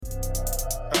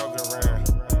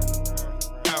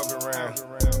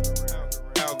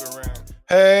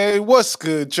Hey, what's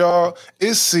good, y'all?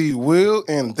 It's C Will,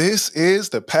 and this is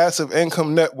the Passive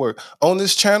Income Network. On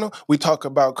this channel, we talk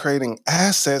about creating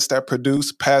assets that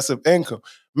produce passive income.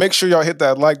 Make sure y'all hit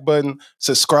that like button,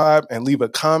 subscribe, and leave a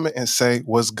comment and say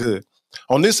what's good.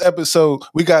 On this episode,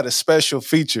 we got a special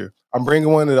feature. I'm bringing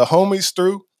one of the homies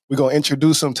through. We're going to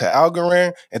introduce him to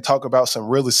Algorand and talk about some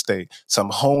real estate, some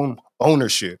home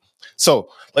ownership.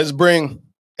 So let's bring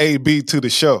AB to the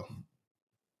show.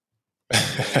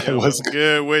 Yo, what's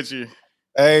good with you?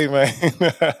 Hey, man.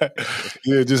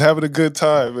 Yeah, just having a good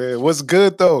time, man. What's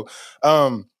good, though?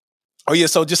 So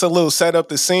just a little set up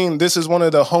the scene. This is one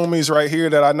of the homies right here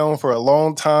that I known for a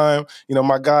long time. You know,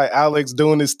 my guy Alex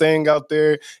doing his thing out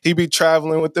there. He be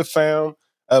traveling with the fam,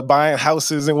 buying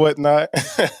houses and whatnot.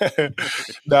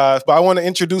 But I want to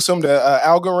introduce him to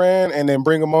Algorand and then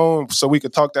bring him on so we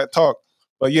could talk that talk.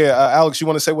 But yeah, Alex, you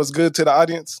want to say what's good to the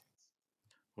audience?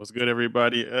 What's good,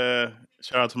 everybody?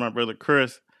 Shout out to my brother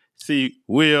Chris. C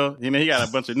Will. You know, he got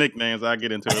a bunch of nicknames. I'll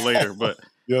get into it later, but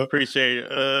Yep. appreciate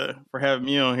for having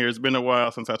me on here. It's been a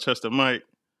while since I touched the mic.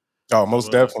 Oh,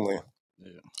 most definitely.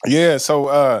 Yeah.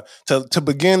 So to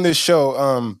begin this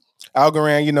show,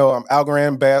 Algorand, you know, I'm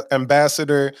Algorand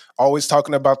ambassador, always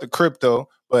talking about the crypto,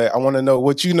 but I want to know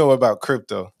what you know about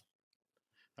crypto.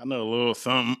 I know a little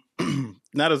something,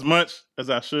 not as much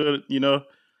as I should. You know,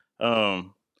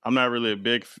 I'm not really a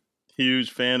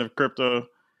huge fan of crypto.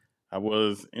 I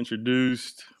was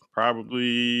introduced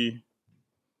probably,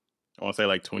 I want to say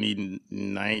like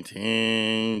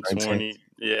 2019, 20,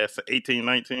 yeah, so 18,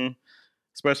 19.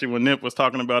 Especially when Nip was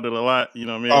talking about it a lot, you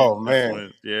know what I mean? Oh,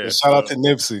 man. Shout out to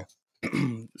Nipsey.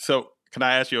 So, can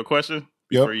I ask you a question?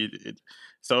 Yep.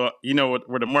 So, you know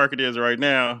where the market is right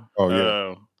now? Oh,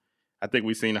 yeah. I think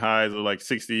we've seen highs of like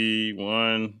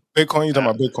 61. Bitcoin? You talking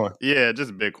about Bitcoin? Yeah,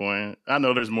 just Bitcoin. I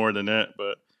know there's more than that,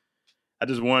 but I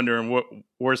just wondering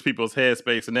where's people's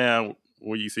headspace now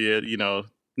where you see it, you know,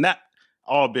 not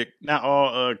all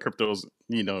cryptos,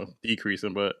 you know,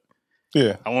 decreasing, but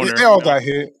yeah, I wonder, they all got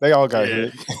hit. They all got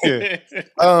hit. Yeah.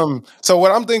 So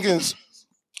what I'm thinking is,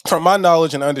 from my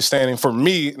knowledge and understanding, for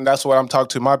me, and that's what I'm talking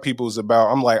to my peoples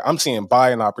about, I'm seeing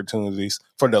buying opportunities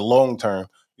for the long term.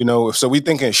 You know, so we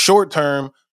thinking short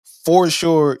term, for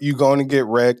sure, you're going to get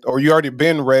wrecked, or you already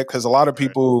been wrecked, because a lot of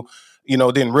people, you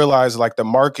know, didn't realize like the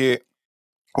market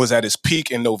was at its peak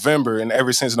in November, and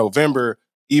ever since November,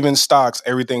 even stocks,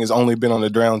 everything has only been on the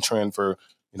downtrend for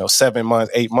 7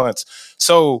 months, 8 months.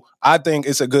 So I think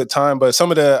it's a good time. But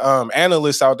some of the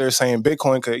analysts out there saying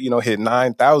Bitcoin could hit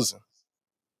 9,000.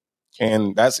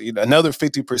 And that's another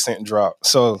 50% drop.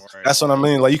 So that's what I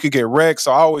mean. Like, you could get wrecked.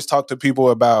 So I always talk to people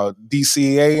about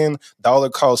DCAing, dollar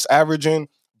cost averaging,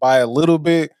 buy a little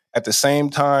bit at the same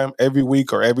time every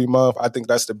week or every month. I think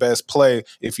that's the best play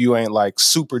if you ain't like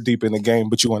super deep in the game,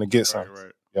 but you want to get something.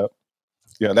 Right. Yep.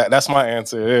 Yeah, that's my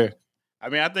answer. Yeah. I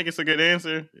mean, I think it's a good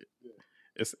answer.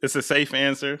 It's a safe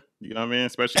answer. You know what I mean?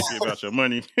 Especially if it's about your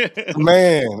money.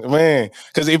 Man.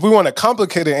 Because if we want a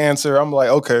complicated answer, I'm like,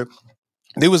 okay.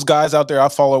 There was guys out there I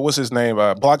follow, what's his name?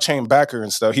 Blockchain Backer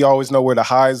and stuff. He always know where the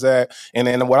high's at. And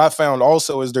then what I found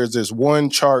also is there's this one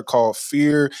chart called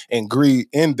Fear and Greed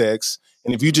Index.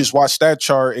 And if you just watch that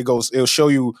chart, it'll show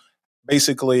you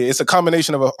basically, it's a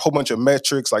combination of a whole bunch of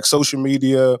metrics like social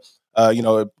media.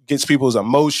 It gets people's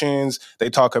emotions. They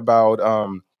talk about,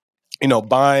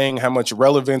 buying, how much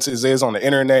relevance it is on the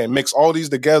internet, and mix all these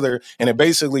together. And it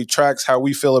basically tracks how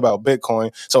we feel about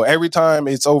Bitcoin. So every time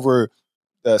it's over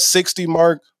the 60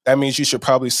 mark, that means you should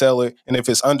probably sell it. And if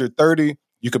it's under 30,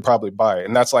 you could probably buy it.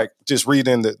 And that's like just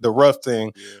reading the rough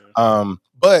thing. Yeah.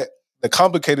 But the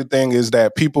complicated thing is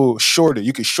that people short it.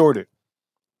 You can short it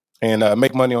and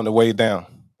make money on the way down.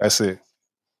 That's it.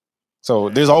 So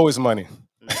there's always money.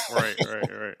 Right.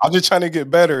 I'm just trying to get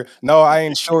better. No, I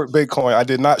ain't short Bitcoin. I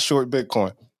did not short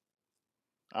Bitcoin.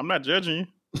 I'm not judging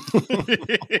you.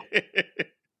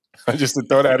 Just to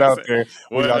throw that out there.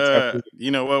 You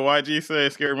know what YG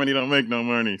says? Scared money don't make no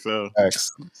money. So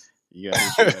you gotta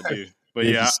do what you gotta do. But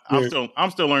yeah, I'm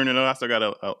still learning though. I still got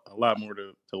a lot more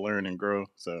to learn and grow.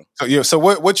 So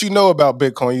what you know about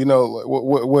Bitcoin? You know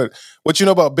what you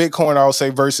know about Bitcoin? I'll say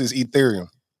versus Ethereum.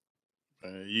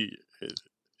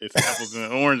 It's apples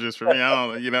and oranges for me. I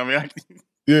don't know. You know what I mean?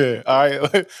 Yeah. All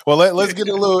right. Well, let's get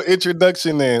a little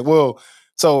introduction then. Well,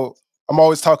 so I'm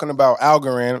always talking about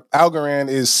Algorand. Algorand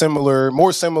is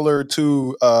more similar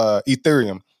to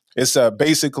Ethereum. It's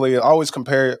basically, I always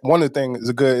compare it. One of the things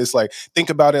is good. It's like,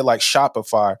 think about it like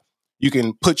Shopify. You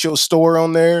can put your store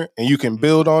on there and you can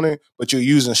build on it, but you're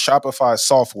using Shopify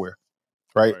software,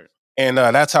 right? And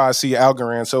that's how I see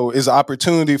Algorand. So it's an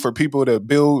opportunity for people to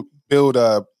build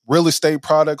real estate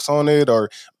products on it, or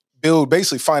build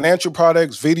basically financial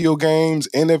products, video games,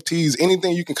 NFTs,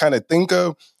 anything you can kind of think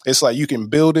of. It's like you can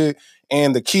build it.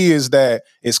 And the key is that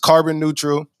it's carbon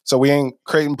neutral. So we ain't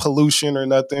creating pollution or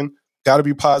nothing. Got to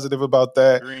be positive about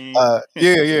that.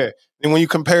 Yeah. And when you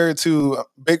compare it to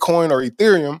Bitcoin or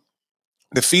Ethereum,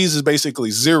 the fees is basically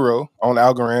zero on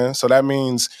Algorand. So that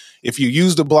means if you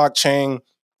use the blockchain,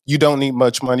 you don't need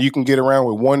much money. You can get around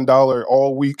with $1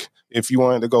 all week if you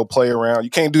wanted to go play around. You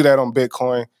can't do that on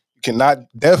Bitcoin. You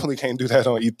definitely can't do that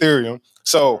on Ethereum.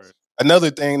 So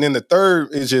another thing, then the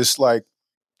third is just like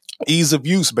ease of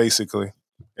use, basically.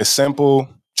 It's simple.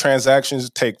 Transactions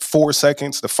take 4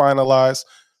 seconds to finalize.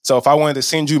 So if I wanted to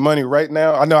send you money right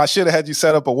now, I know I should have had you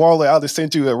set up a wallet. I'll just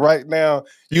send you it right now.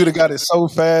 You'd have got it so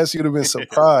fast, you'd have been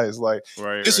surprised. Like,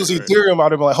 this was Ethereum.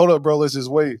 I'd have been like, hold up, bro, let's just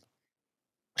wait.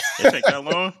 It take that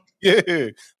long? Yeah.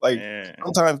 Like,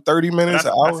 sometimes 30 minutes,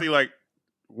 an hour. I see, like,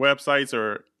 websites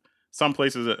or some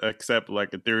places that accept,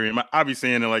 like, Ethereum. I be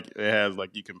seeing it, like, it has,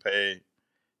 like, you can pay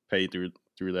through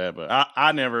that. But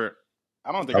I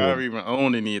don't think I ever even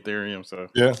owned any Ethereum. So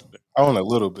yeah, I own a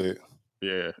little bit.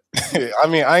 Yeah. I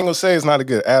mean, I ain't gonna say it's not a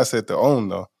good asset to own,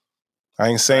 though. I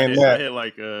ain't saying that. I hit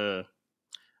like I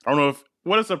don't know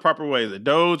what is the proper way. Is it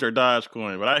Doge or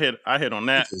Dogecoin? But I hit on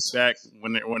that back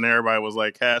when everybody was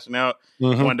like cashing out.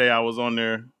 Mm-hmm. One day I was on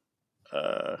there.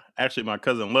 Actually, my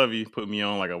cousin Lovey put me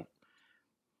on like a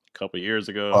couple years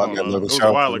ago. It was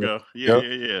a while ago.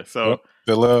 Yeah. So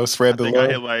the love, spread the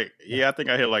love. I think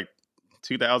I hit like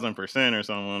 2,000% or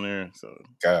something on there. So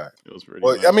God, it was pretty.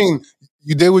 Well, nice. I mean,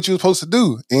 you did what you were supposed to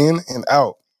do, in and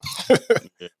out.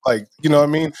 Like, you know what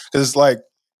I mean? Because like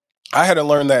I had to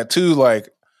learn that too. Like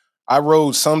I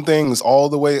rode some things all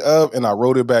the way up and I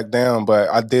rode it back down, but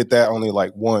I did that only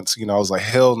like once. You know, I was like,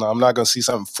 hell no, I'm not gonna see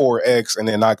something 4x and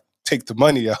then I take the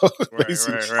money out. Right.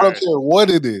 I don't care what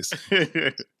it is.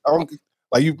 I don't.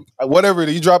 Like whatever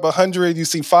you drop 100, you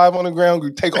see 5 on the ground,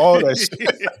 you take all that shit.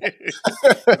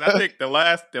 I think the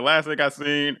last thing I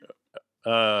seen,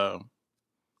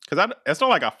 because it's not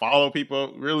like I follow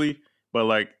people really, but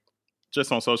like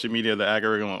just on social media, the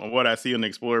algorithm on what I see on the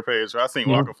Explorer page. So I seen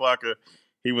Waka Flocka,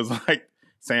 he was like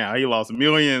saying how he lost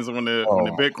millions when the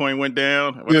Bitcoin went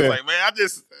down. But it's like, man, I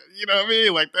just, you know what I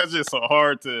mean? Like that's just so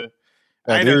hard to.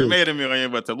 I ain't never made $1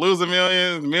 million, but to lose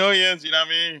millions, you know what I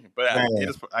mean? But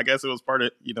I guess it was part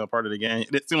of the game.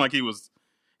 It seemed like he was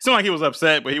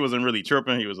upset, but he wasn't really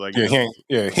tripping. He was like,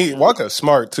 he Waka's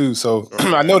smart too. So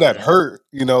I know that hurt,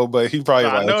 you know, but he probably.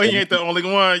 I know he ain't the only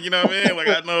one, you know what I mean? Like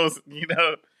I know, you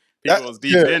know, people was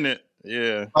deep in it.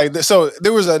 Yeah. Like so,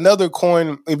 there was another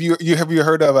coin. If you have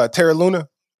heard of Terra Luna?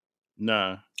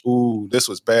 Nah. Ooh, this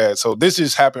was bad. So this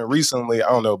just happened recently. I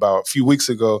don't know, about a few weeks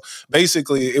ago.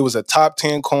 Basically, it was a top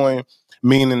 10 coin,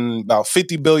 meaning about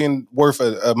 50 billion worth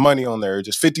of money on there.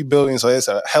 Just 50 billion. So it's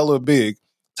a hella big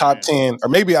top 10, or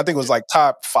maybe I think it was like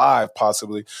top 5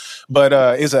 possibly. But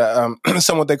it's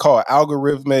somewhat they call an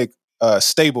algorithmic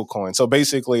stable coin. So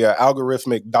basically an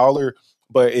algorithmic dollar,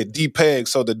 but it depegs.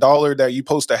 So the dollar that you're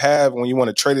supposed to have when you want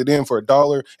to trade it in for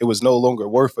 $1, it was no longer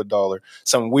worth $1.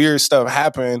 Some weird stuff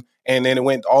happened. And then it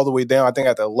went all the way down, I think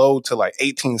at the low to like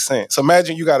 18 cents. So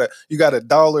imagine you got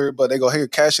 $1, but they go, here,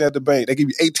 cash it at the bank. They give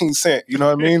you 18 cents. You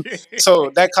know what I mean? So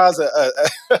that caused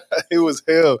it was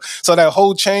hell. So that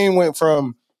whole chain went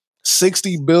from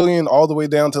 60 billion all the way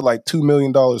down to like $2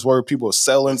 million worth. People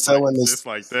selling this. Just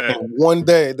like that. And one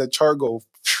day the chart go.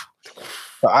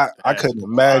 I couldn't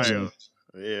imagine.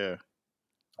 Wild. Yeah.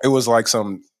 It was like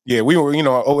some. Yeah, we were, 08,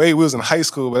 we was in high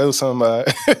school, but it was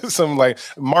some like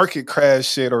market crash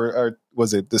shit, or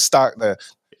was it the stock, the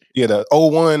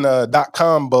 01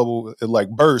 .com bubble, it like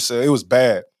burst. It was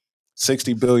bad.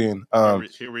 60 billion.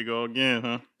 Here we go again,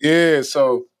 huh? Yeah,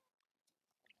 so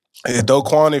Do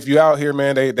Kwon, if you out here,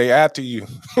 man, they after you.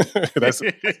 That's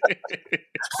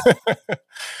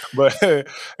But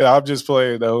I'm just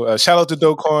playing though. Shout out to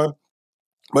Do Kwon.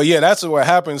 But yeah, that's what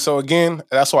happened. So again,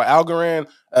 that's why Algorand.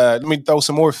 Let me throw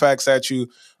some more facts at you.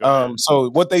 So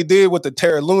what they did with the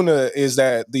Terra Luna is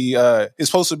that it's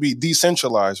supposed to be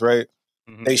decentralized, right?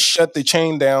 Mm-hmm. They shut the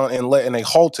chain down and they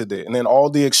halted it, and then all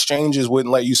the exchanges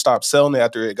wouldn't let you stop selling it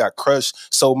after it got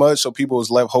crushed so much, so people was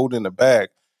left holding the bag.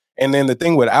 And then the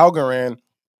thing with Algorand,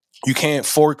 you can't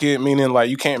fork it, meaning like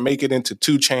you can't make it into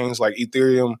 2 chains like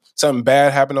Ethereum. Something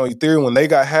bad happened on Ethereum when they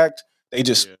got hacked. They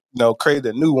just created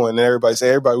a new one, and everybody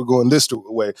we're going this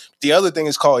way. The other thing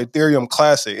is called Ethereum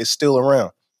Classic. It's still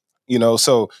around,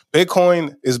 So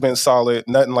Bitcoin has been solid.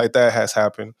 Nothing like that has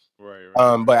happened. Right.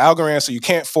 But Algorand, so you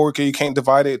can't fork it. You can't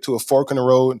divide it to a fork in the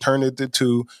road and turn it to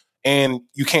 2, and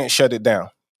you can't shut it down.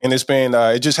 And it's been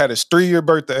it just had its 3-year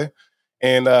birthday,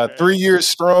 And 3 years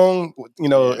strong,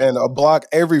 and a block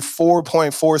every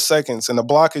 4.4 seconds. And the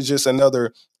block is just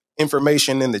another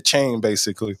information in the chain,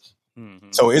 basically. Mm-hmm.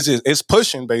 So it's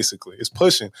pushing, basically. It's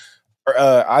pushing.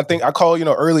 I think I call,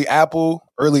 early Apple,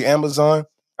 early Amazon.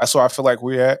 That's where I feel like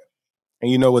we're at. And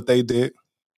you know what they did?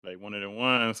 They one of the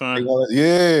ones, huh? They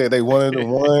one of the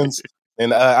ones.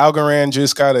 And Algorand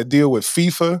just got a deal with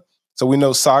FIFA. So we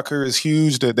know soccer is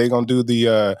huge, that they're going to do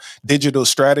the digital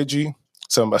strategy,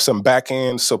 some back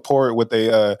end support with they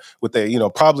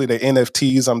probably the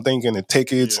NFTs, I'm thinking, and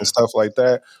tickets and stuff like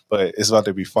that. But it's about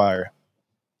to be fire.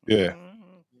 Yeah.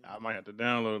 I might have to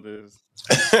download this.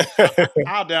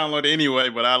 I'll download it anyway,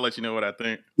 but I'll let you know what I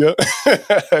think. Yeah.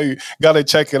 Gotta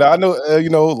check it out. I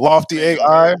know, Lofty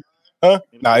AI. Huh?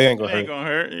 Nah, it ain't gonna hurt. Ain't gonna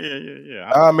hurt.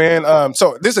 Yeah. Man.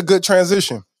 So this is a good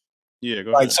transition. Yeah,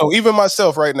 go ahead. So even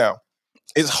myself right now,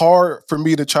 it's hard for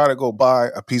me to try to go buy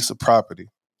a piece of property,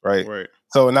 right? Right.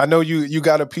 So, and I know you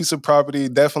got a piece of property,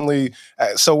 definitely.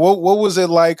 So what was it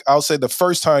like? I'll say the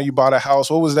first time you bought a house,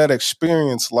 what was that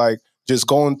experience like? Just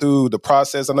going through the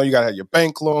process. I know you got to have your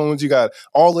bank loans. You got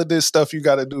all of this stuff you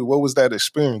got to do. What was that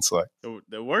experience like?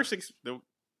 The worst,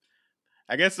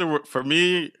 I guess for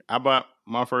me, I bought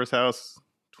my first house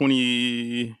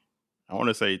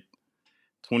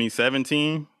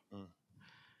 2017.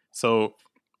 So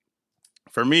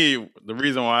for me, the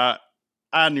reason why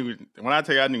I knew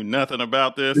nothing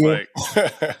about this, like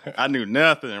I knew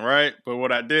nothing, right? But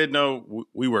what I did know,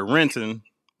 we were renting.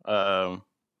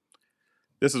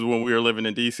 This is when we were living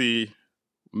in DC,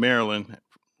 Maryland,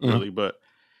 really, but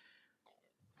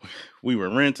we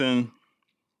were renting,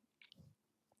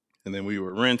 and then we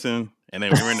were renting, and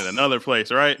then we rented another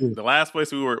place, right? The last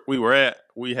place we were at,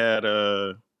 we had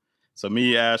so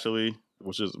me, Ashley,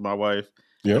 which is my wife,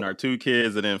 and our 2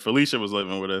 kids, and then Felicia was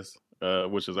living with us,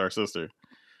 which is our sister.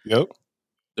 Yep.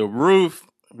 The roof,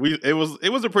 it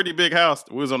was a pretty big house.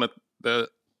 It was on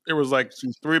there was like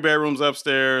 3 bedrooms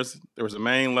upstairs. There was a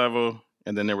main level.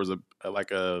 And then there was a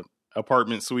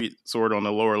apartment suite sort of on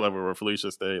the lower level where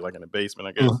Felicia stayed, like in the basement,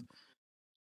 I guess. Mm-hmm.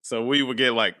 So we would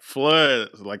get like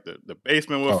floods, like the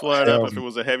basement would flood up if it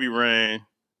was a heavy rain,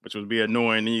 which would be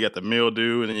annoying. Then you got the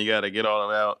mildew, and then you got to get all of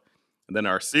it out. And then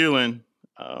our ceiling,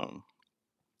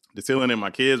 the ceiling in my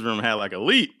kids' room had like a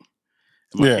leak.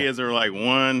 And my kids are like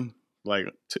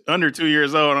under 2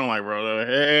 years old. I'm like, bro,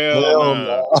 hell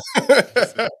no.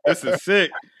 This is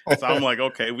sick. So I'm like,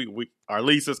 okay, we our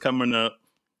lease is coming up.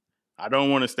 I don't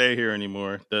want to stay here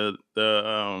anymore. The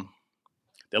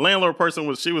landlord person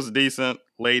was a decent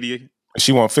lady.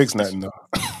 She won't fix nothing though.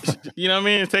 You know what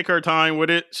I mean? Take her time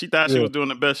with it. She thought she was doing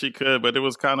the best she could, but it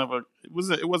was kind of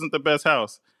it wasn't the best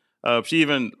house.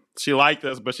 She liked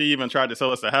us, but she even tried to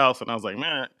sell us the house, and I was like,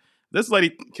 man, this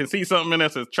lady can see something in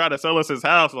us to try to sell us his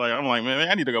house. Like, I'm like, man,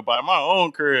 I need to go buy my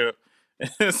own crib.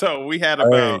 So we had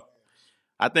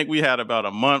I think we had about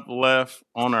a month left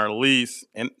on our lease,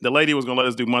 and the lady was going to let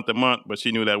us do month to month, but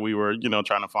she knew that we were,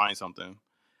 trying to find something.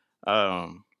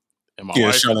 And my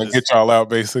wife trying to get y'all out,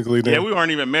 basically. Then. Yeah, we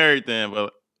weren't even married then,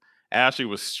 but Ashley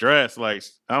was stressed. Like,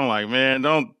 I'm like, man,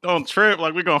 don't trip.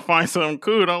 Like, we're going to find something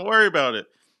cool. Don't worry about it.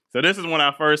 So this is when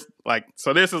I first,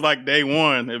 this is like day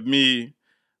one of me.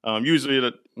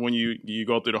 Usually when you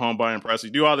go through the home buying process, you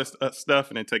do all this stuff,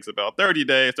 and it takes about 30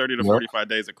 to 45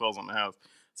 days to close on the house.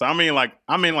 So I'm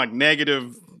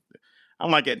negative.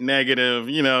 I'm like at negative,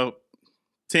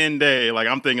 10 day. Like,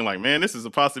 I'm thinking like, man, this is a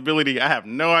possibility. I have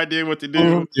no idea what to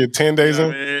do. You're 10 days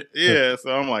in? Yeah.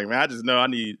 So I'm like, man, I just know I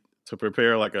need to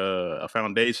prepare like a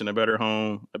foundation, a better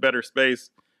home, a better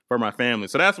space for my family.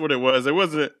 So that's what it was. It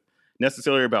wasn't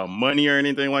necessarily about money or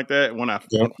anything like that when I,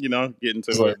 get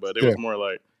into it, but it was more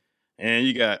like,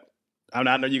 and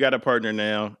I know you got a partner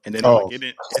now, and then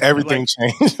everything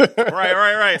changed.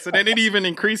 right. So then it even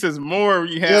increases more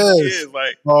when you have kids.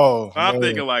 Like, I'm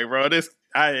thinking like, bro, this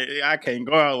I can't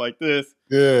go out like this.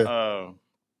 Yeah.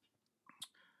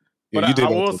 But you did I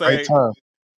will say, time.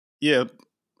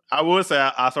 I would say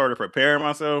I started preparing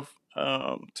myself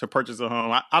to purchase a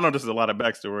home. I know this is a lot of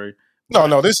backstory.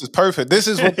 No, this is perfect. This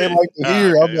is what they like to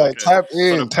hear. I'm like, tap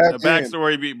in, tap in. The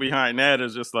backstory behind that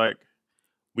is just like,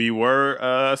 we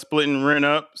were splitting rent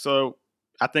up. So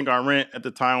I think our rent at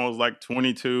the time was like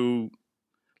 22.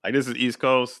 Like, this is East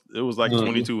Coast. It was like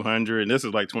 2,200. And this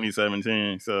is like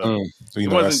 2017. So it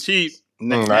wasn't cheap.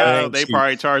 Now they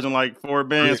probably charging like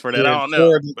 $4 for that. I don't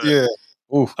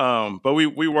know. But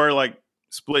we were like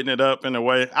splitting it up in a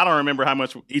way. I don't remember how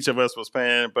much each of us was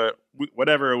paying, but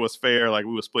whatever it was fair, like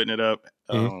we were splitting it up.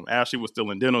 Ashley was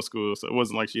still in dental school, so it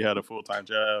wasn't like she had a full-time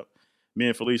job. Me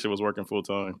and Felicia was working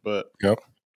full-time, but you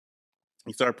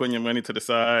start putting your money to the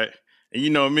side, and you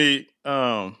know me,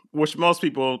 which most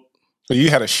people So you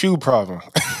had a shoe problem.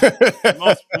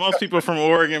 most people from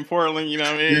Oregon, Portland, you know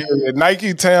what I mean? Yeah,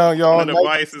 Nike Town, y'all. One of the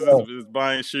vices is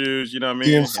buying shoes, you know what I mean?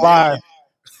 Being fly.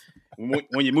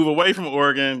 When you move away from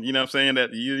Oregon, you know what I'm saying,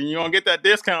 that you don't get that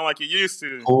discount like you used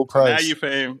to. Full price.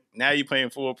 Now you paying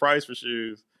full price for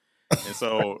shoes. And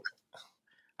so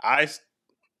I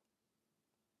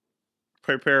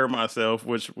prepared myself,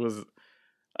 which was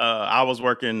I was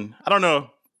working, I don't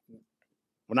know,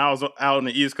 when I was out on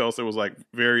the East Coast, it was like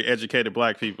very educated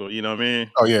black people, you know what I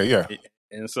mean? Oh, yeah.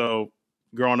 And so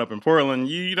growing up in Portland,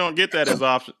 you don't get that as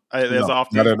often.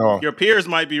 Not at all. Your peers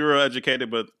might be real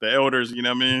educated, but the elders, you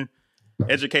know what I mean?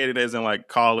 Educated as in like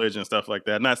college and stuff like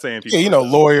that. I'm not saying people. Yeah,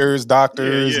 lawyers,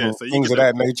 doctors, and so things of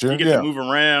that nature. You get to move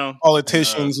around.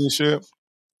 Politicians and shit.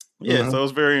 Yeah, so it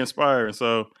was very inspiring.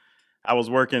 So I was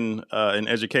working in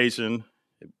education.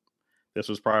 This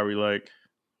was probably like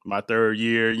my third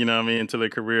year, you know what I mean, into the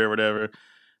career or whatever.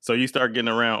 So you start getting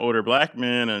around older black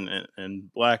men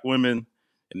and black women,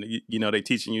 and they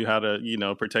teaching you how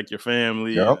to protect your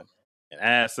family and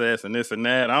assets and this and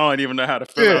that. I don't even know how to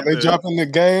fill out. They jump in the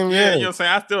game. Yeah, you know what I'm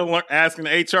saying. I still asking the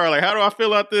HR like, how do I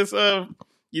fill out this?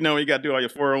 You got to do all your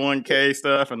 401k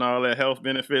stuff and all that health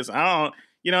benefits. I don't,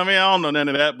 you know what I mean. I don't know none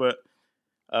of that, but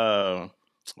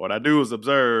what I do is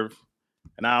observe.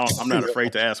 And I'm not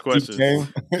afraid to ask questions.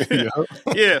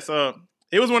 Yeah, so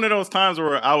it was one of those times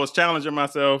where I was challenging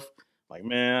myself. Like,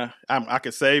 man, I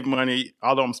could save money,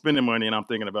 although I'm spending money and I'm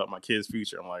thinking about my kids'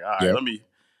 future. I'm like, all right,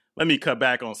 let me cut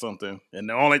back on something. And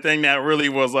the only thing that really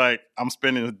was like I'm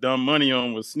spending dumb money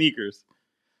on was sneakers.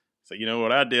 So you know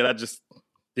what I did? I just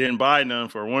didn't buy none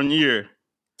for 1 year.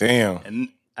 Damn. And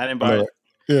I didn't buy it.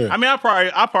 Yeah. I mean, I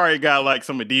probably got like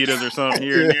some Adidas or something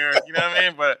here and there. You know what I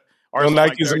mean? But or some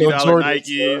Nikes, like $30 Jordans,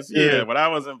 Nikes. Yeah, but I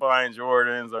wasn't buying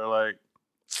Jordans or like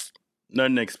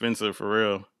nothing expensive for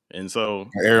real. And so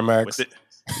Air Max.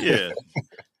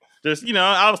 Just,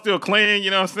 I was still clean,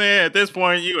 you know what I'm saying? At this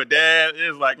point, you a dad.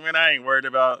 It's like, man, I ain't worried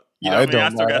about, I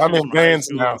still got I'm in bands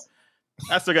now.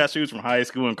 I still got shoes from high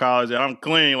school and college, and I'm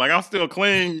clean. Like, I'm still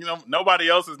clean. Nobody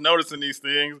else is noticing these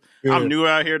things. Yeah. I'm new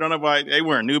out here. They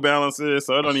wearing New Balances,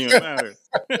 so it don't even matter.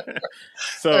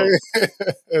 So,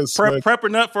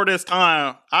 prepping up for this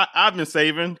time, I've been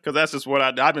saving, because that's just what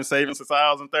I've been saving since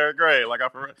I was in third grade. Like,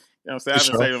 I've been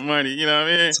saving money, you know what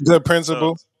I mean? It's a good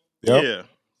principle. Yeah.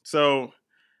 So,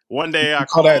 one day I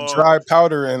call that dry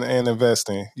powder and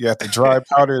investing. You have to dry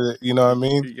powder, you know what I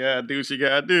mean? You gotta do what you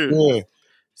gotta do. Yeah.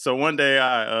 So one day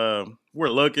we're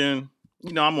looking,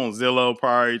 I'm on Zillow,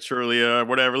 probably Trulia,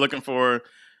 whatever, looking for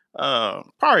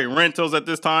probably rentals at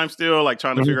this time still, like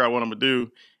trying to figure out what I'm gonna do.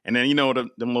 And then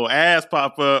them little ads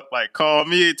pop up, like call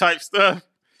me type stuff.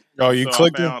 Oh, you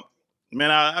clicked it?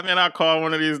 I called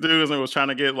one of these dudes and was trying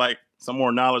to get like some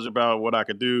more knowledge about what I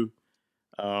could do.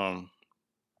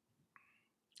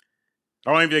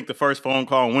 I don't even think the first phone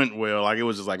call went well. Like, it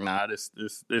was just like, nah, this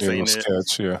ain't it.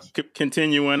 Sketch, yeah.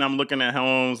 Continuing, I'm looking at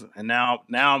homes, and now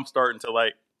I'm starting to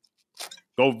like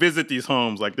go visit these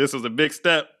homes. Like, this was a big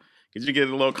step because you get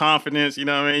a little confidence, you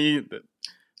know what I mean?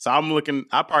 So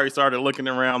I probably started looking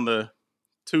around the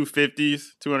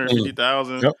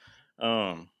 250,000. Yep.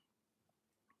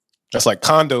 That's like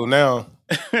condo now.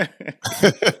 That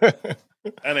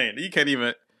ain't, you can't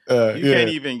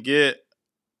even get.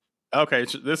 Okay,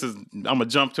 I'm gonna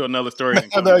jump to another story.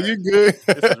 No, you good.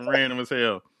 This is random as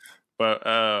hell. But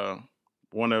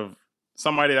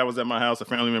somebody that was at my house, a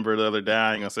family member the other day,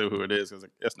 I ain't gonna say who it is because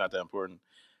it's not that important.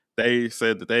 They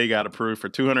said that they got approved for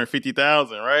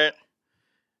 $250,000, right?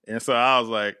 And so I was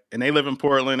like, and they live in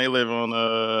Portland. They live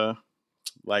on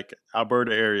like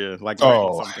Alberta area, like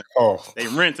something. They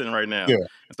renting right now. Yeah.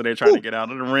 And so they're trying to get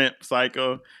out of the rent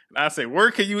cycle. And I said, where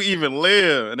can you even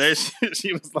live? And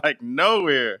she was like,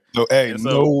 nowhere. So,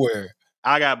 nowhere.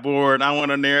 I got bored. I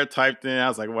went on there, typed in. I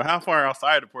was like, well, how far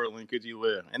outside of Portland could you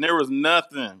live? And there was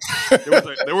nothing.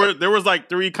 There was like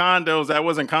 3 condos that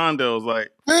wasn't condos. Like,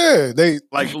 they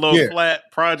like little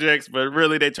flat projects, but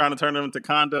really they trying to turn them into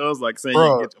condos. Like saying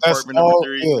you get apartment number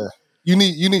 3. Yeah. You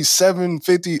need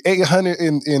 750, 800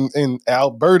 in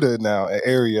Alberta now,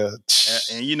 area.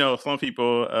 And some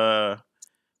people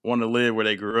want to live where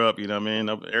they grew up. You know what I mean?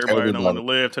 Everybody don't want to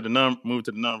live to move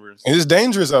to the numbers. And it's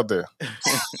dangerous out there.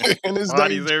 And it's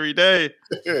bodies every day.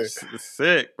 It's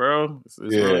sick, bro. It's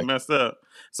really messed up.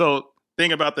 So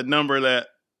think about the number that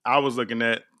I was looking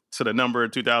at to the number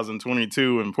of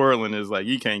 2022 in Portland is like,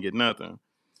 you can't get nothing.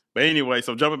 But anyway,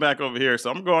 so jumping back over here. So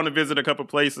I'm going to visit a couple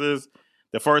places.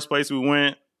 The first place we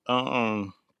went, I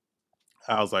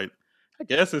was like, I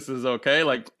guess this is okay.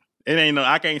 Like, it ain't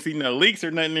I can't see no leaks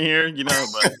or nothing in here,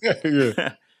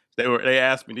 But they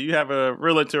asked me, do you have a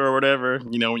realtor or whatever?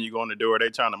 You know, when you go in the door, they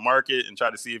trying to market and try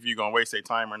to see if you're gonna waste their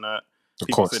time or not. Of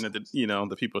People course. sitting at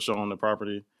the people showing the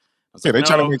property. I was Yeah, like, they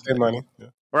trying to no. make their money. Yeah.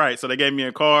 Right. So they gave me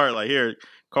a card, like, here,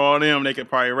 call them. They could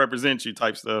probably represent you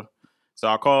type stuff. So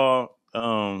I called,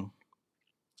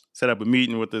 set up a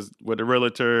meeting with the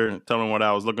realtor and tell him what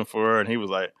I was looking for. And he was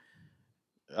like,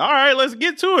 all right, let's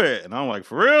get to it. And I'm like,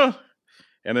 for real?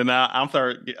 And then I'm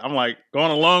like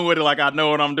going along with it like I know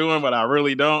what I'm doing, but I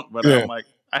really don't. But I'm like,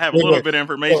 I have a little bit of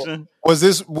information.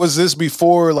 So was this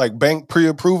before like bank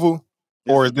pre-approval?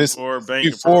 Or is this before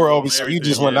bank before? approval So you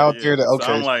just went out there to so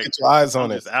I'm like, get your eyes on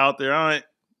I'm it. just out there.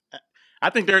 I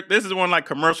think this is when like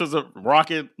commercials of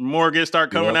Rocket Mortgage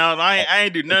start coming out. I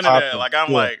ain't do none of that. Like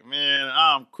I'm like, man,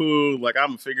 I'm cool. Like I'm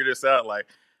gonna figure this out. Like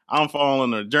I'm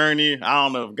following a journey. I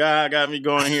don't know if God got me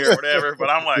going here or whatever, but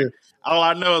I'm like, all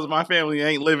I know is my family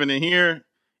ain't living in here,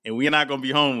 and we're not gonna be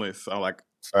homeless. So like,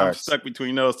 I'm stuck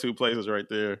between those two places right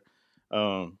there.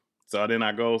 So then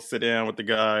I go sit down with the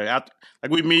guy.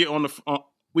 Like we meet over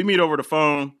the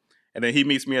phone, and then he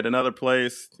meets me at another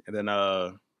place, and then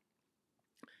I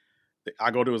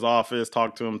go to his office,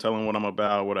 talk to him, tell him what I'm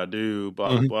about, what I do, blah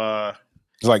blah blah.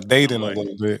 It's like dating a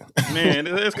little bit, man.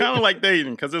 It's kind of like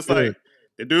dating because it's like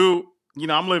the dude. You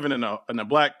know, I'm living in a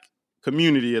black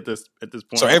community at this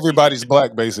point. So everybody's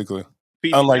black basically,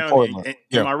 unlike Portland.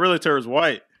 And my realtor is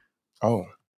white. Oh.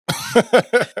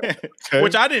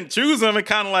 Which I didn't choose him. It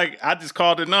kind of like I just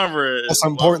called the number. That's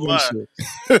important shit.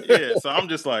 Yeah, so I'm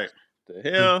just like, the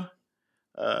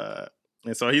hell.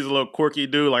 And so he's a little quirky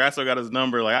dude. Like I still got his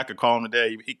number. Like I could call him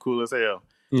today. He cool as hell.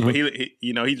 Mm-hmm.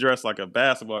 But he dressed like a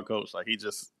basketball coach. Like he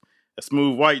just a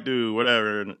smooth white dude,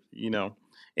 whatever. And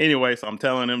anyway, so I'm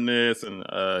telling him this, and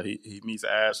he meets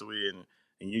Ashley, and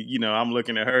I'm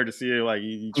looking at her to see if, like,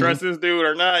 you trust this dude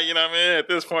or not. You know what I mean? At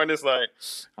this point, it's like,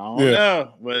 I don't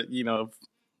know. But,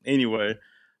 anyway.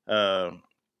 So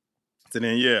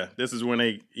then, this is when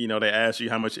they ask you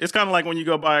how much. It's kind of like when you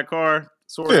go buy a car,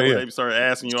 sort of, they start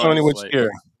asking you all this, like,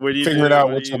 what do you figuring out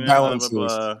what your balance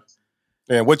is.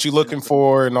 And what you looking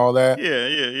for and all that.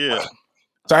 Yeah.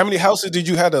 So how many houses did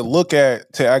you have to look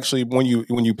at to actually, when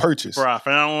you purchased? Before I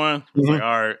found one, I was like,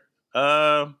 all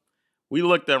right. We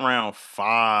looked at around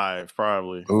 5,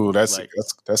 probably. Ooh, that's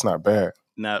not bad.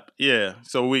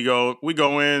 So we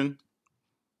go in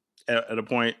at a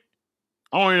point.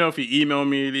 I don't even know if he emailed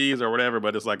me these or whatever,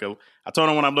 but it's like I told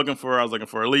him what I'm looking for. I was looking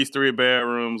for at least 3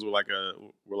 bedrooms with like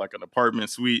an apartment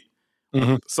suite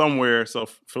somewhere, so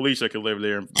Felicia could live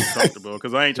there and be comfortable.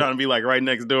 Because I ain't trying to be like right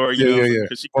next door,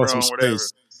 because she grown, whatever.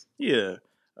 Yeah.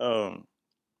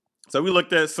 So we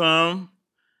looked at some.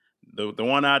 The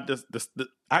one I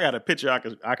got a picture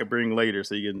I could bring later,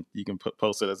 so you can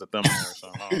post it as a thumbnail or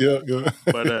something. Yeah.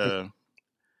 But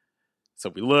so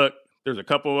we looked. There's a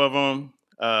couple of them.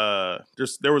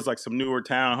 There was like some newer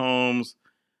townhomes.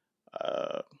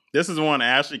 This is one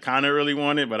Ashley kind of really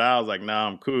wanted, but I was like, nah,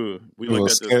 I'm cool. We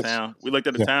looked at this town. We looked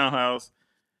at the townhouse,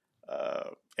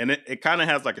 and it kind of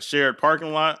has like a shared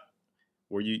parking lot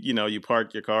where you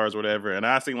park your cars, whatever. And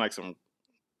I seen like some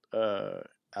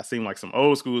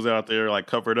old schools out there like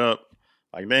covered up,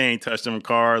 like they ain't touched them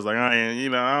cars. Like I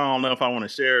don't know if I want to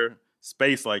share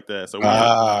space like that. So we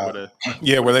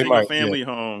where they might family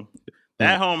home.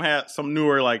 That home had some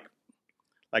newer like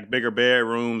bigger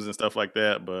bedrooms and stuff like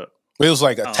that, but it was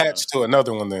like attached to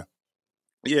another one there.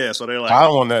 Yeah, so they're like, I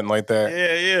don't want nothing like that.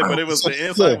 Yeah, but it was the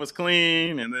inside was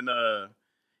clean, and then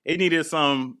it needed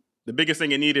some. The biggest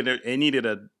thing it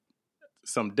needed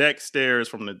some deck stairs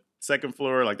from the second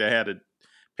floor. Like they had a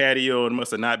patio and must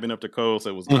have not been up to code,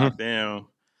 so it was knocked down.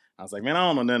 I was like, man, I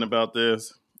don't know nothing about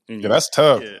this. And, that's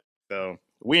tough. Yeah, so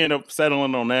we ended up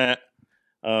settling on that.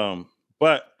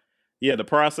 But yeah, the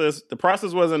process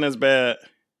wasn't as bad.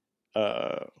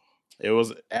 It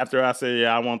was after I said,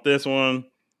 I want this one.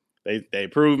 They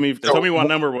approved me. They told me what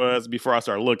number was before I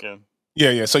started looking.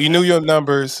 Yeah. So you knew your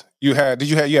numbers. You had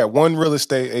one real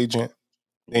estate agent,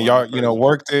 and y'all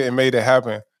worked it and made it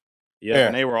happen. Yeah,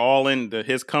 and they were all in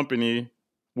his company,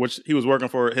 which he was working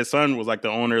for. His son was like the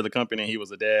owner of the company, and he was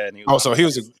the dad. And so he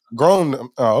was a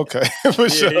grown. Oh, okay. For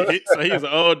sure. So he was an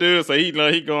old dude. So he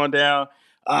going down.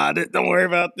 Don't worry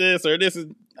about this or this is.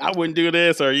 I wouldn't do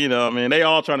this or they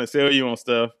all trying to sell you on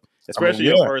stuff. Especially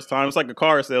your first time. It's like a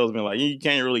car salesman. Like you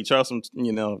can't really trust them,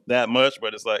 that much.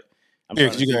 But it's like,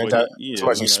 because you got too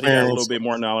much experience. He had a little bit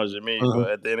more knowledge than me. But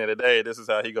at the end of the day, this is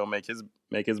how he gonna make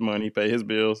his money, pay his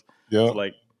bills. Yeah, so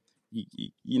like,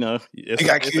 he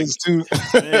got kids too.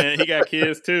 Man, he got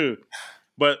kids too.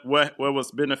 But what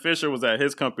was beneficial was that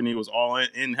his company was all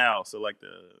in house. So like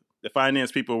the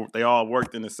finance people, they all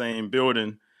worked in the same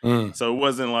building. So it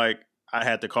wasn't like I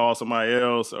had to call somebody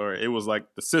else, or it was like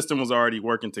the system was already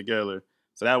working together.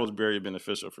 So that was very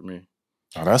beneficial for me.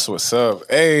 Oh, that's what's up.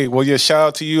 Hey, well, yeah, shout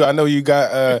out to you. I know you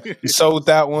got you sold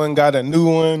that one, got a new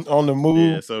one on the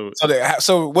move. Yeah. So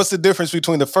so what's the difference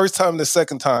between the first time and the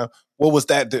second time? What was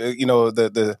that? You know,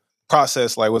 the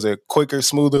process like? Was it quicker,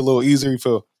 smoother, a little easier? You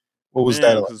feel? What was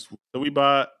that? Like? So we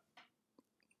bought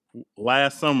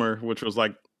last summer, which was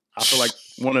like I feel like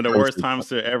one of the worst times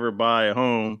to ever buy a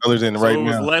home. Other than so right it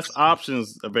was now, less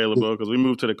options available because we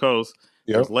moved to the coast.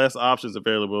 Yep. There's less options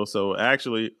available. So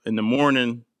actually, in the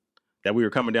morning that we were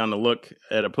coming down to look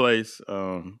at a place,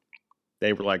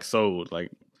 they were like sold. Like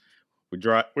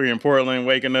we're in Portland,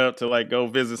 waking up to like go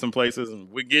visit some places, and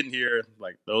we're getting here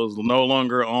like those no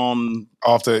longer on.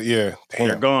 Off the damn.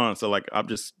 They're gone. So like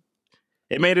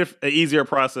it made it an easier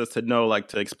process to know, like,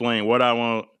 to explain what I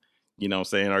want. You know what I'm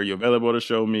saying? Are you available to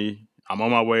show me? I'm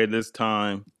on my way this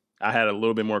time. I had a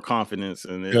little bit more confidence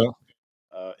in it.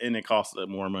 And it cost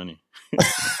more money.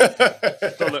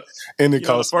 The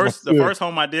first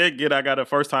home I did get, I got a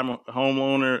first time home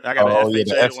loaner. I got an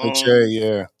FHA loan.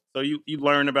 Yeah. So you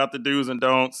learn about the do's and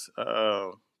don'ts.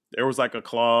 There was like a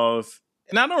clause.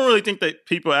 And I don't really think that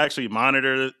people actually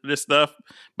monitor this stuff,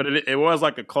 but it was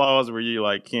like a clause where you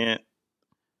like can't.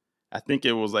 I think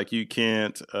it was like you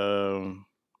can't.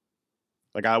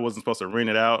 Like I wasn't supposed to rent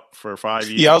it out for 5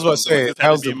 years. Yeah, I was about to say that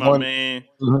was the my main.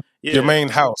 Mm-hmm. Yeah, your main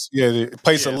house. Yeah, the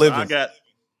place of living.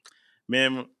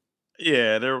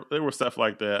 There were stuff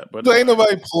like that, but ain't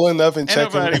nobody pulling up and checking.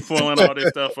 Ain't nobody pulling all this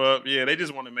stuff up. Yeah, they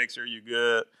just want to make sure you're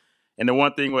good. And the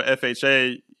one thing with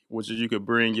FHA, which is you could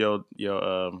bring your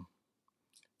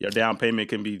down payment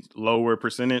can be lower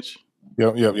percentage.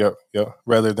 Yep.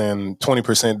 Rather than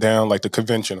 20% down like the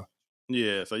conventional.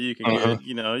 Yeah, so you can get,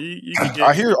 you can get.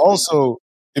 I hear also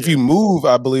if you move,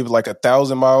 I believe like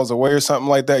 1,000 miles away or something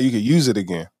like that, you could use it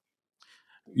again.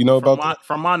 You know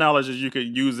from my knowledge is you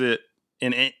could use it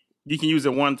you can use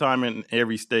it one time in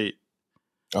every state.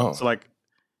 Oh, so like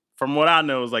from what I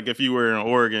know is like if you were in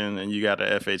Oregon and you got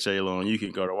an FHA loan, you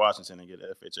can go to Washington and get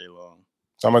an FHA loan.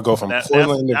 So I'm gonna go from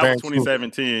Portland to Vancouver.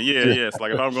 2017. Yeah. So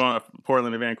like if I'm going to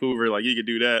Portland to Vancouver, like you could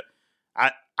do that.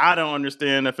 I don't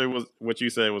understand if it was what you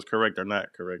said was correct or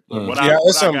not correct. But what I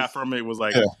got from it was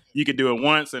like you could do it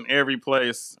once in every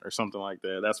place or something like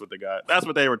that. That's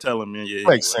what they were telling me. Yeah,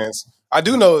 makes sense. I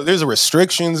do know there's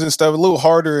restrictions and stuff a little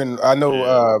harder, and I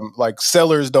know like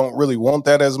sellers don't really want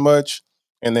that as much.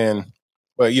 And then,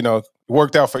 but it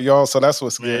worked out for y'all, so that's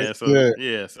what's good.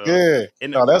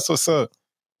 No, that's what's up.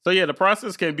 So yeah, the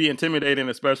process can be intimidating,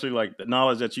 especially like the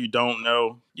knowledge that you don't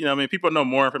know. People know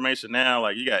more information now.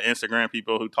 Like you got Instagram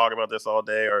people who talk about this all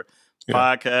day, or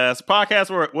podcasts.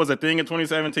 Podcasts was a thing in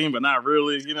 2017, but not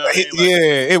really.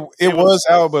 It was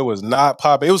out, but it was not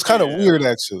popping. It was kind of weird,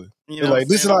 actually.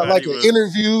 This is not like an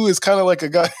interview. It's kind of like a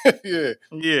guy. Yeah.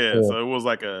 So it was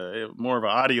like more of an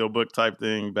audiobook type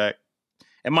thing back,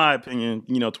 in my opinion.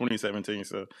 2017.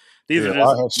 So these are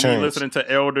just me listening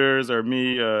to elders or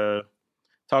me.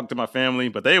 Talk to my family,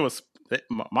 but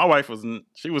my wife was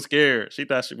scared. She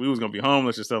thought we was gonna be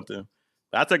homeless or something.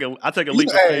 I take a leap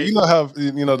of faith. You know how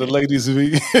the ladies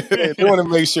be. They want to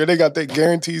make sure they got that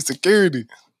guaranteed security.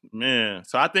 Man,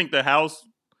 so I think the house.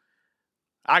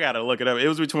 I gotta look it up. It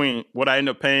was between what I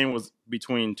ended up paying was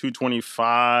between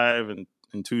 $225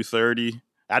 and $230.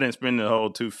 I didn't spend the whole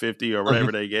 $250 or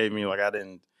whatever they gave me. Like I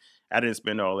didn't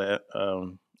spend all that.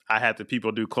 I had the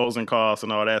people do closing costs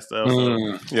and all that stuff.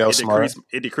 So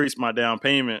it decreased my down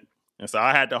payment. And so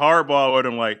I had to hardball with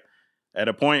them. Like at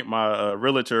a point, my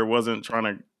realtor wasn't trying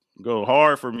to go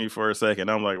hard for me for a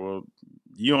second. I'm like, well,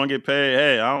 you don't get paid.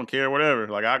 Hey, I don't care, whatever.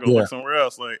 Like I go look somewhere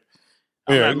else. Like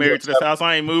I'm not married to this house.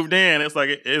 I ain't moved in. It's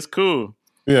like, it's cool.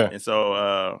 Yeah. And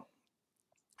so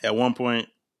at one point,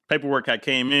 paperwork had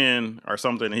came in or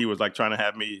something. And he was like trying to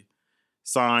have me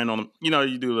sign on,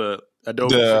 you do the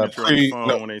Adobe signature on the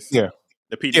phone when they the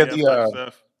PDF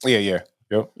stuff.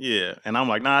 Yep. Yeah, and I'm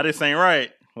like, nah, this ain't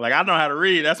right. Like I know how to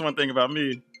read. That's one thing about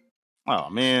me. Oh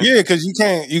man. Yeah, because you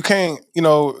can't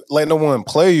let no one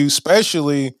play you,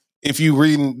 especially if you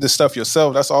reading the stuff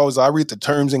yourself. That's always I read the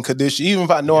terms and conditions. Even if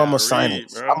I know I'm gonna sign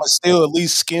it, I'm gonna still at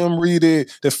least skim read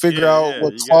it to figure out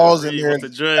what clause in there.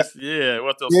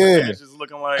 What those conditions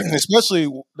looking like. Especially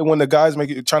when the guys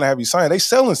trying to have you sign, they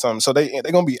selling something, so they're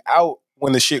gonna be out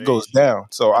when the shit goes down.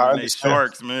 So I understand. They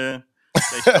sharks, man.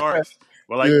 They sharks.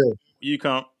 Well, like you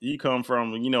come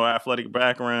from athletic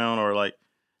background, or like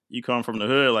you come from the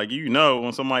hood, like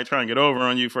when somebody trying to get over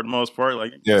on you, for the most part,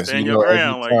 like stand your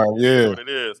ground, like what it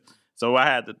is. So I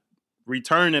had to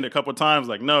returned it a couple of times.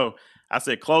 Like, no, I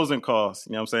said closing costs.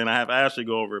 You know what I'm saying? I have Ashley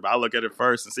go over it, but I look at it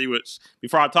first and see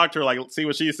before I talk to her, like, see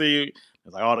what she see.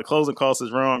 It's like, oh, the closing cost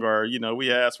is wrong, or,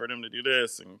 we asked for them to do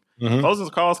this. And closing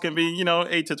costs can be,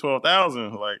 8 to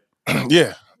 12,000. Like,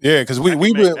 yeah, because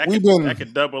that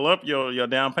could double up your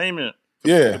down payment.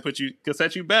 Yeah, could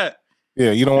set you back.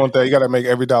 Yeah, you don't want that. You got to make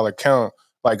every dollar count.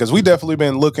 Like, because we definitely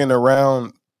been looking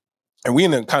around, and we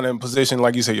in a kind of position,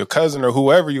 like you said, your cousin or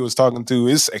whoever you was talking to,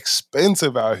 it's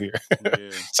expensive out here.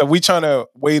 Yeah. So we trying to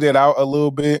wait it out a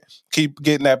little bit, keep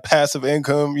getting that passive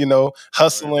income,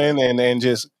 hustling and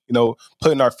just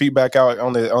putting our feet back out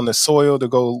on the soil to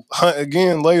go hunt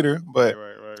again later. But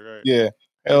right. Yeah,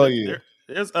 hell yeah.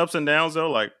 There's ups and downs though.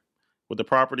 Like with the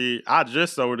property, I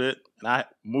just sold it and I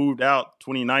moved out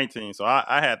 2019, so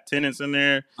I had tenants in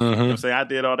there. You know what I'm saying? I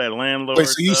did all that landlord. Wait,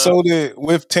 so you sold it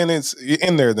with tenants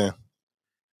in there then?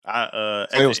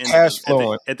 It was cash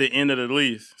flowing at the end of the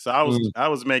lease. So I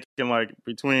was making like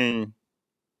between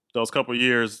those couple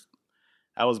years,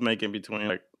 I was making between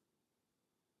like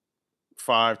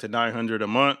 $500 to $900 a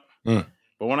month. But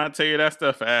when I tell you that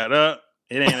stuff add up,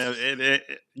 it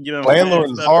ain't. Landlord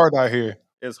is hard out here.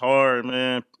 It's hard,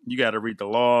 man. You got to read the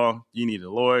law. You need the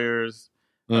lawyers.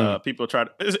 People try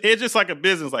to. It's just like a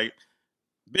business. Like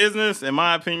business, in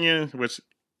my opinion, which.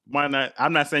 Might not.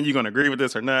 I'm not saying you're gonna agree with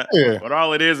this or not, but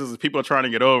all it is people trying to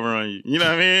get over on you. You know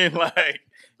what I mean? Like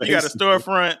you got a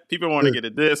storefront, people want to get a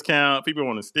discount, people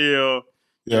want to steal.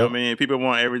 You know what I mean? People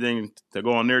want everything to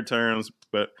go on their terms,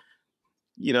 but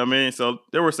you know what I mean. So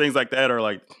there were things like that, or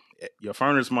like your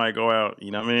furnace might go out. You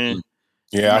know what I mean?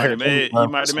 Yeah, you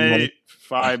might have made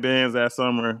 5 bands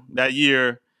that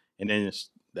year, and then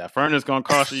that furnace gonna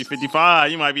cost you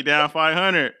 55. You might be down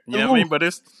 500. You know what I mean? But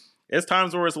it's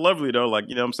times where it's lovely though. Like,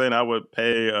 you know what I'm saying? I would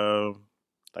pay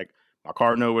like my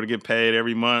car note would get paid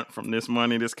every month from this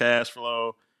money, this cash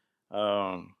flow.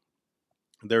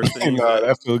 There's things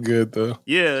that feel good though.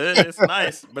 Yeah, it's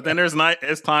nice. But then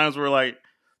it's times where like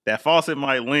that faucet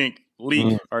might leak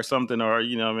or something, or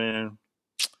you know what I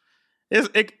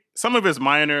mean? Some of it's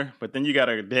minor, but then you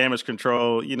gotta damage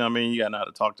control, you know what I mean? You gotta know how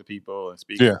to talk to people and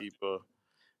speak to people.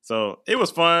 So it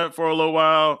was fun for a little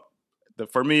while.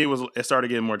 For me, it started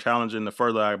getting more challenging the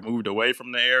further I moved away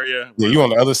from the area. Yeah, you on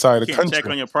the other side of the country. Check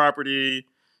on your property.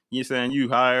 You're saying you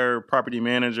hire property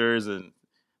managers and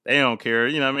they don't care.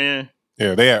 You know what I mean?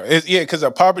 Yeah, they are. Because a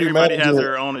property Everybody manager has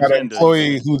their own got agenda. An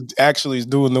employee who actually is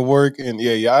doing the work. And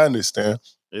I understand.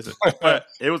 But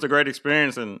it was a great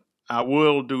experience, and I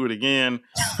will do it again.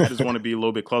 I just want to be a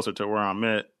little bit closer to where I'm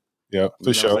at. Yeah,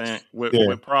 for sure.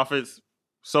 With profits,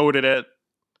 sold it at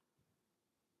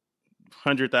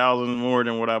 100,000 more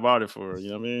than what I bought it for. You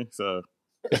know what I mean? So,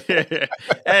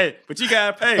 hey, but you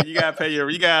gotta pay. You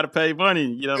gotta pay money.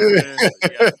 You know what I'm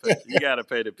saying? You gotta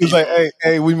pay the people. He's like,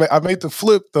 hey, I made the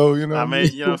flip though. You know,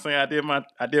 you know what I'm saying? I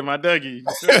did my Dougie. You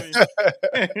feel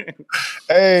me?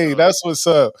 Hey, that's what's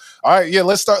up. All right, yeah,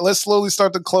 let's slowly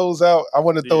start to close out. I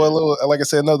want to throw a little, like I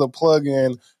said, another plug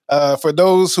in for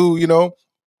those who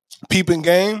peeping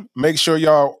game. Make sure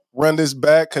y'all run this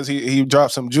back because he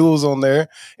dropped some jewels on there.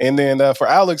 And then for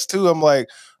Alex too, I'm like,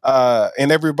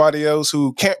 and everybody else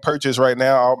who can't purchase right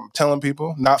now, I'm telling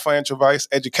people, not financial advice,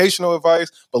 educational advice,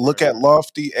 but look at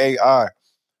Lofty AI.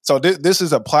 So this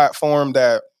is a platform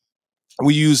that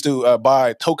we use to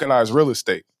buy tokenized real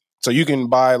estate. So you can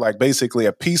buy like basically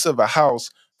a piece of a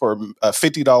house for a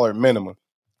 $50 minimum.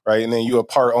 Right. And then you're a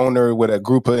part owner with a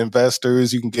group of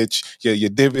investors. You can get your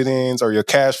dividends or your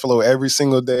cash flow every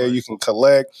single day. You can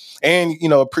collect and,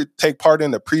 take part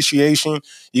in appreciation.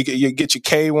 You get your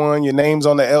K1, your name's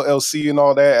on the LLC and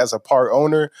all that as a part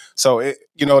owner. So,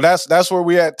 that's where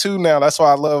we at too now. That's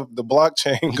why I love the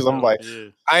blockchain because I'm like,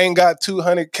 I ain't got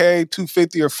 200K,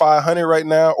 250 or 500 right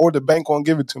now, or the bank won't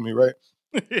give it to me. Right.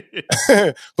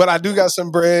 But I do got some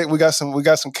bread. We got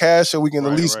some cash so we can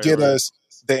at least get us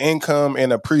the income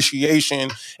and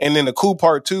appreciation. And then the cool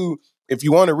part too, if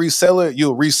you want to resell it,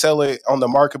 you'll resell it on the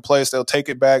marketplace. They'll take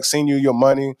it back, send you your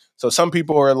money. So some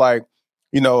people are like,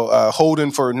 holding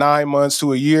for 9 months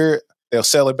to a year. They'll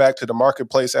sell it back to the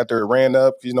marketplace after it ran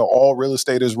up. All real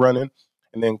estate is running,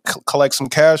 and then collect some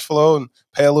cash flow and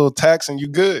pay a little tax, and you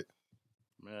good.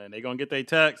 Man, they gonna get their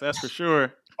tax. That's for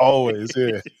sure. Always,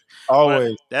 yeah,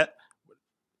 always.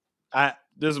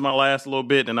 This is my last little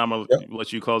bit, and I'm going to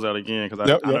let you close out again because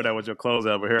I know that was your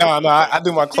closeout. But here, no, I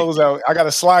do my closeout. I got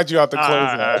to slide you out the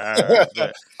closeout.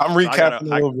 Right. I'm recapping a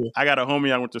little bit. I got a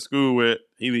homie I went to school with.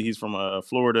 He's from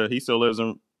Florida. He still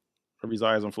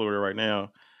resides in Florida right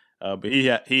now. But he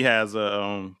has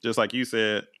just like you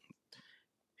said,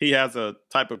 he has a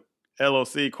type of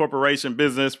LLC corporation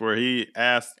business where he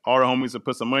asked all the homies to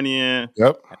put some money in.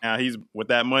 Yep. And now he's with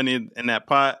that money in that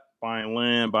pot, buying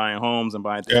land, buying homes, and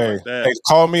buying things like that. Hey,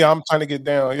 call me. I'm trying to get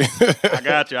down. I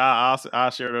got you.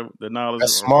 I'll share the knowledge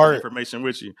That's or smart. information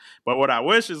with you. But what I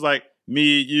wish is like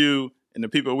me, you, and the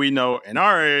people we know in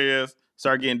our areas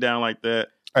start getting down like that.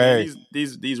 Hey,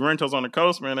 these rentals on the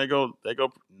coast, man, they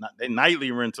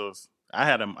nightly rentals. I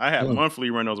had monthly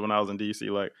rentals when I was in DC.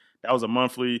 Like that was a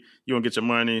monthly. You don't get your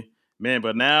money, man.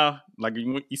 But now, like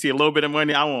you see a little bit of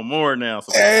money, I want more now.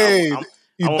 So hey,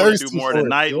 I want to do more than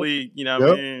nightly. You know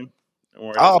what I mean?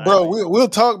 Bro, we'll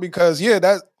talk because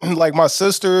that like my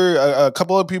sister, a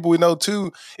couple of people we know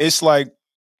too. It's like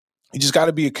you just got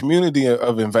to be a community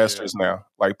of investors now.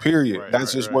 Like period.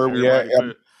 That's just where we at.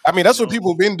 I mean, that's what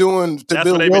people have been doing to that's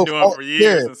build what they've wealth. been doing for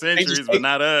years and centuries, but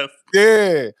not us.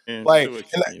 Yeah.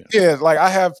 Like I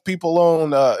have people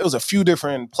on it was a few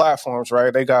different platforms,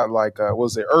 right? They got like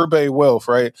was it Urbay Wealth,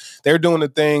 right? They're doing the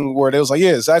thing where they was like,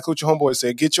 exactly what your homeboy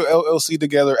said. Get your LLC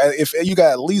together. If you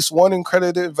got at least one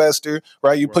accredited investor,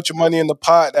 right? You put your money in the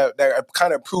pot that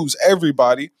kind of approves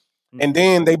everybody. And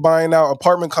then they buying out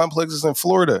apartment complexes in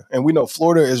Florida. And we know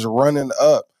Florida is running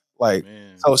up. Like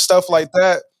so stuff like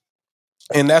that.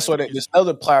 And that's what this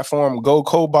other platform, Go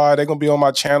Co-Buy, they're gonna be on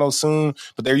my channel soon.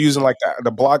 But they're using like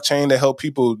the blockchain to help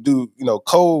people do,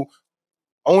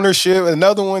 co-ownership.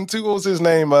 Another one too, what was his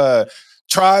name?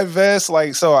 Trivest.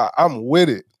 Like, so I'm with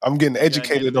it. I'm getting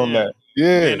educated on that.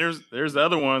 Yeah. And there's the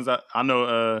other ones. I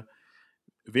know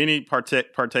Vinny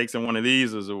partakes in one of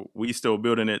these. We still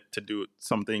building it to do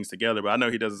some things together. But I know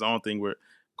he does his own thing with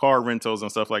car rentals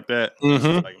and stuff like that.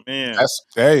 Mm-hmm. Like, man,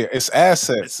 it's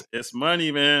assets. It's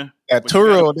money, man. At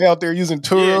Turo, they out there using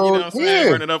Turo. Yeah, you know what I'm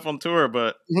saying? Running up on tour,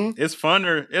 but it's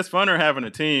funner. It's funner having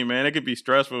a team, man. It could be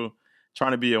stressful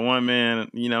trying to be a one man.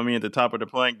 You know what I mean? At the top of the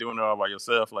plank, doing it all by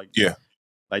yourself. Like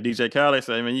like DJ Khaled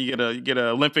said, man, you get an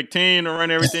Olympic team to run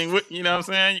everything with. You know what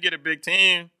I'm saying? You get a big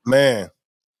team, man.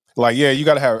 Like you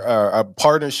got to have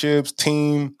partnerships,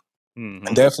 team,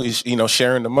 and definitely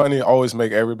sharing the money. Always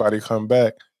make everybody come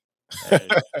back. Hey.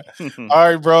 All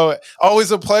right, bro.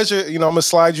 Always a pleasure. I'm gonna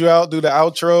slide you out, do the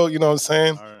outro. You know what I'm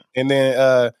saying, and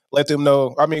then let them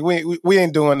know. I mean, we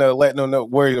ain't doing letting them know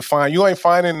where to find. You ain't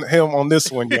finding him on this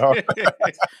one, y'all.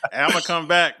 I'm gonna come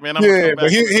back, man.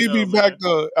 But he'll be back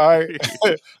though. All right,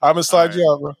 I'm gonna slide you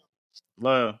out, bro.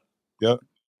 Love. Yep.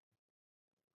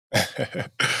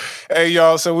 Hey,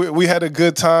 y'all. So we had a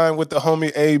good time with the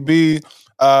homie AB.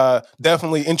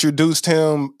 Definitely introduced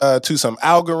him to some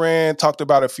Algorand, talked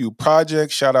about a few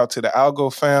projects. Shout out to the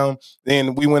Algo Found.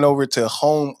 Then we went over to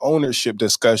home ownership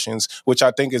discussions, which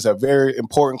I think is a very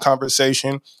important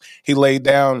conversation. He laid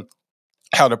down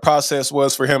how the process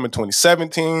was for him in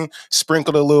 2017,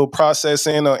 sprinkled a little process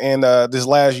in this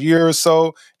last year or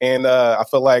so, and I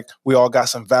feel like we all got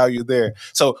some value there.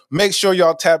 So make sure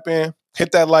y'all tap in,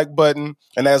 hit that like button,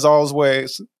 and as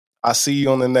always, I see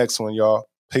you on the next one, y'all.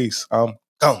 Peace. I'm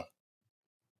gone.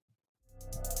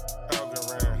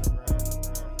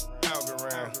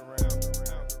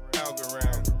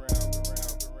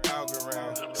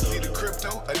 See the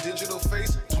crypto, a digital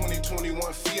face,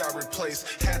 2021 fiat replace.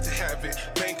 Had to have it,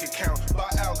 bank account by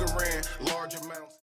Algorand, large amounts.